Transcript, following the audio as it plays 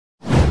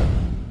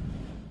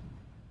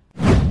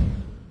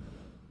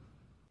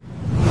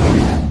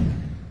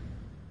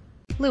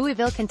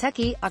Louisville,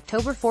 Kentucky,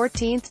 October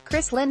 14,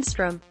 Chris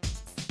Lindstrom.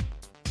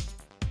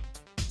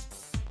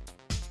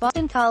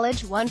 Boston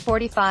College,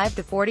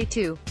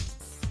 145-42.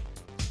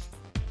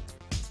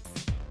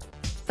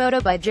 Photo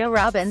by Joe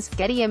Robbins,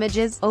 Getty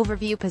Images.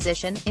 Overview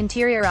position,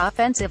 interior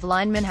offensive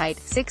lineman. Height,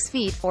 6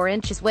 feet 4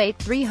 inches. Weight,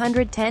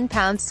 310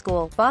 pounds.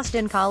 School,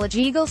 Boston College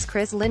Eagles.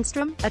 Chris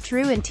Lindstrom, a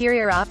true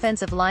interior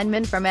offensive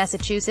lineman from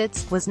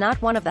Massachusetts, was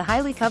not one of the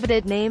highly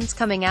coveted names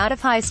coming out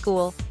of high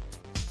school.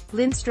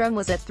 Lindstrom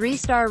was a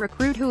 3-star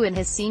recruit who in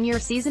his senior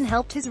season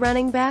helped his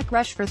running back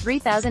rush for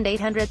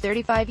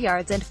 3,835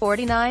 yards and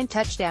 49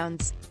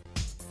 touchdowns.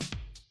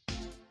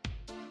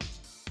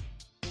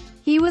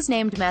 He was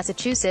named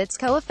Massachusetts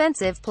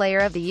Co-Offensive Player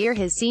of the Year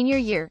his senior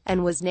year,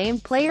 and was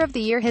named Player of the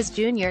Year his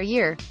junior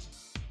year.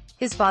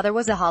 His father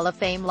was a Hall of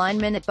Fame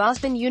lineman at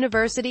Boston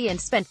University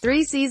and spent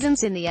 3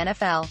 seasons in the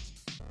NFL.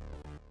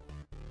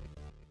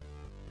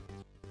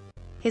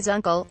 His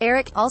uncle,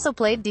 Eric, also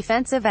played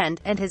defensive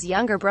end, and his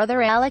younger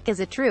brother Alec is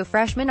a true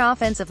freshman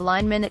offensive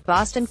lineman at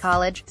Boston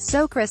College,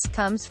 so Chris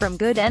comes from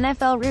good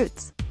NFL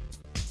roots.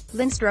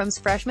 Lindstrom's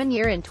freshman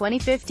year in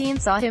 2015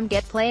 saw him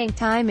get playing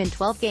time in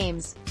 12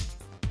 games.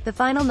 The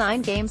final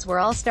 9 games were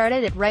all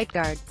started at right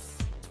guard.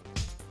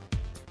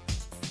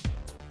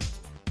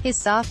 His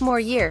sophomore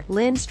year,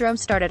 Lindstrom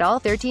started all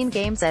 13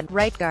 games at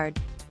right guard.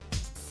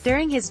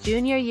 During his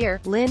junior year,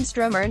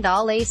 Lindstrom earned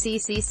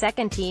All-ACC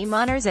second-team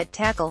honors at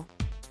tackle.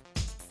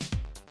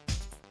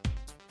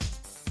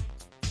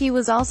 He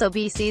was also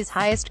BC's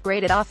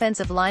highest-graded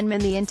offensive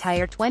lineman the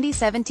entire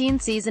 2017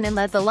 season and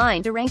led the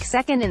line to rank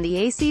second in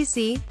the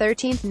ACC,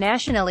 13th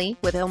nationally,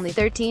 with only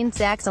 13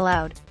 sacks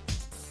allowed.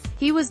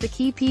 He was the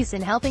key piece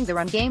in helping the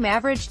run game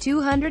average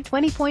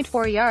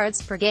 220.4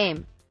 yards per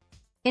game.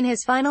 In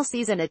his final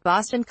season at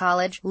Boston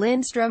College,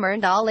 Lindstrom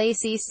earned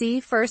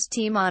All-ACC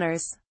first-team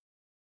honors.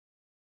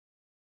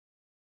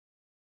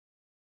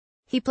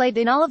 He played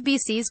in all of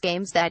BC's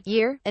games that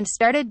year, and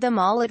started them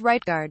all at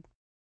right guard.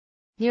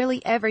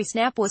 Nearly every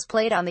snap was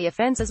played on the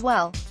offense as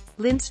well.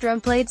 Lindstrom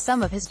played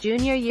some of his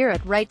junior year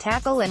at right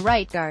tackle and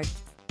right guard.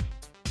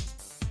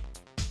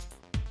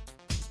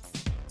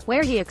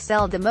 Where he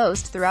excelled the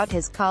most throughout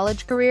his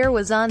college career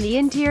was on the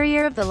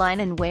interior of the line,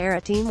 and where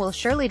a team will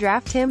surely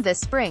draft him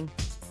this spring.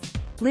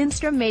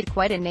 Lindstrom made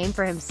quite a name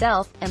for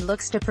himself, and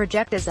looks to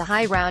project as a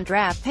high-round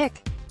draft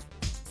pick.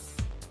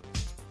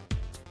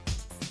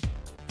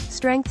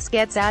 Strengths: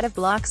 gets out of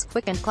blocks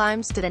quick and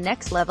climbs to the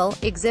next level,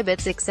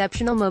 exhibits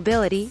exceptional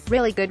mobility,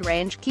 really good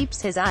range,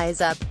 keeps his eyes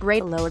up,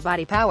 great lower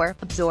body power,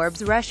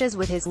 absorbs rushes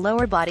with his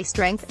lower body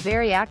strength,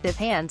 very active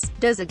hands,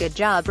 does a good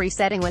job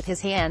resetting with his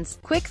hands,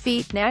 quick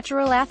feet,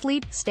 natural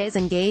athlete, stays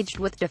engaged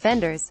with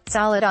defenders,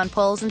 solid on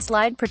pulls and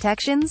slide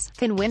protections,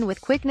 can win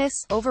with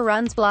quickness,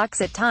 overruns blocks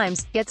at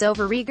times, gets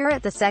overeager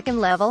at the second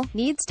level,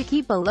 needs to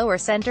keep a lower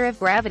center of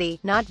gravity,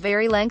 not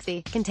very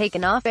lengthy, can take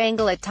an off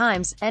angle at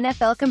times.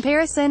 NFL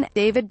comparison: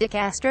 David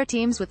Castro.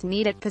 Teams with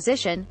need at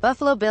position: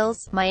 Buffalo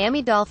Bills,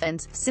 Miami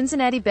Dolphins,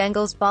 Cincinnati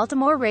Bengals,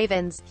 Baltimore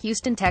Ravens,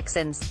 Houston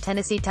Texans,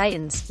 Tennessee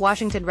Titans,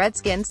 Washington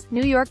Redskins,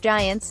 New York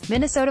Giants,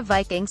 Minnesota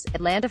Vikings,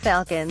 Atlanta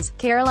Falcons,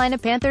 Carolina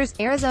Panthers,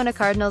 Arizona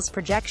Cardinals.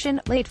 Projection: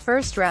 late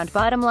first round.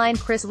 Bottom line: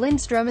 Chris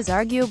Lindstrom is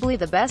arguably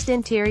the best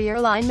interior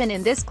lineman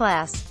in this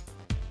class.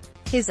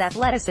 His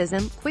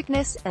athleticism,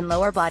 quickness, and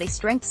lower body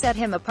strength set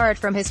him apart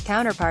from his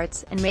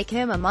counterparts, and make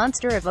him a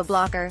monster of a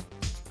blocker.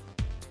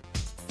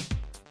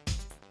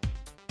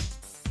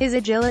 His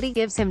agility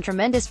gives him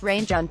tremendous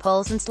range on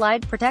pulls and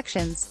slide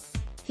protections.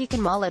 He can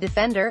maul a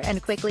defender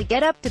and quickly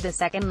get up to the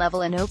second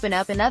level and open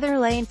up another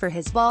lane for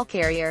his ball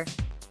carrier.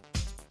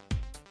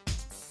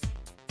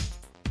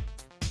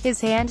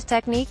 His hand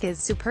technique is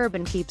superb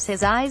and keeps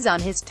his eyes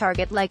on his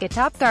target like a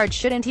top guard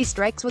should, and he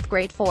strikes with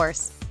great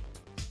force.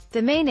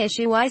 The main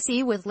issue I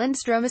see with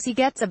Lindstrom is he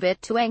gets a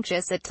bit too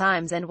anxious at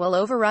times and will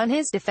overrun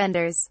his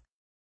defenders.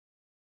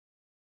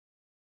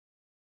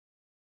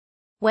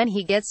 When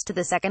he gets to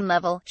the second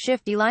level,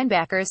 shifty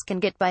linebackers can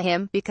get by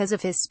him, because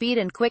of his speed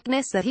and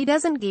quickness that he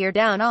doesn't gear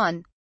down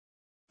on.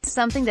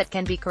 Something that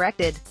can be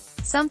corrected.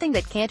 Something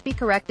that can't be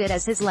corrected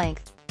is his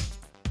length.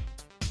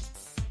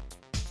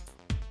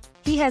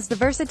 He has the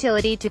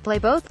versatility to play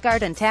both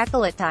guard and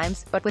tackle at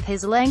times, but with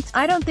his length,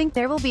 I don't think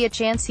there will be a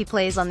chance he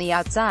plays on the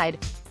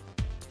outside.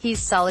 He's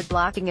solid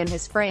blocking in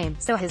his frame,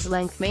 so his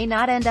length may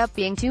not end up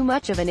being too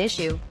much of an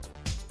issue.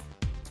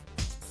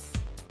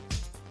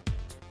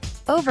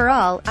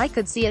 Overall, I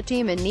could see a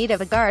team in need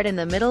of a guard in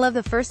the middle of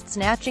the first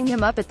snatching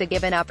him up at the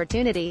given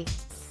opportunity.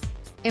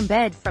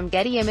 Embed from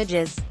Getty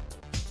Images.